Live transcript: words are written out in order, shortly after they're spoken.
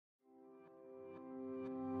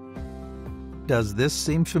Does this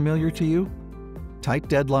seem familiar to you? Tight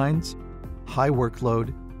deadlines, high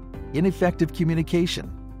workload, ineffective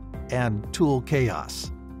communication, and tool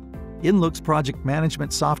chaos. InLoox project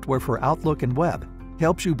management software for Outlook and web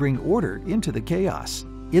helps you bring order into the chaos.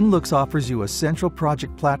 InLoox offers you a central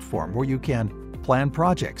project platform where you can plan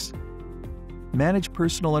projects, manage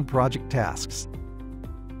personal and project tasks,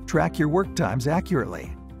 track your work times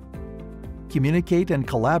accurately, communicate and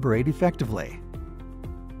collaborate effectively,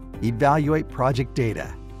 evaluate project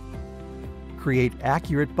data, create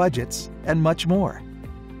accurate budgets, and much more.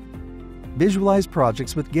 Visualize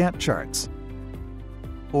projects with Gantt Charts,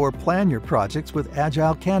 or plan your projects with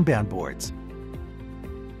agile Kanban boards.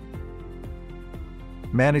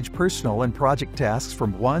 Manage personal and project tasks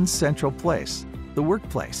from one central place, the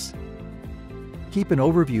workplace. Keep an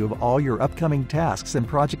overview of all your upcoming tasks and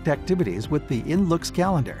project activities with the InLoox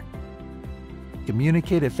calendar.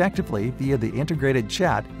 Communicate effectively via the integrated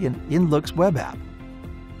chat in InLoox web app.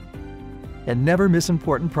 And never miss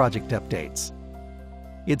important project updates.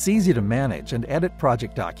 It's easy to manage and edit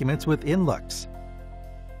project documents with InLoox.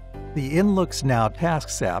 The InLoox Now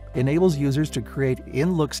Tasks app enables users to create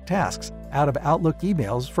InLoox tasks out of Outlook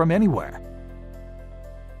emails from anywhere.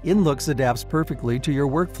 InLoox adapts perfectly to your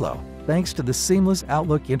workflow thanks to the seamless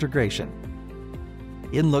Outlook integration.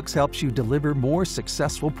 InLoox helps you deliver more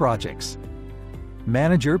successful projects.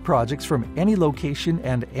 Manage your projects from any location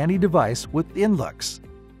and any device with InLoox.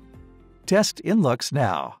 Test InLoox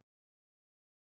now.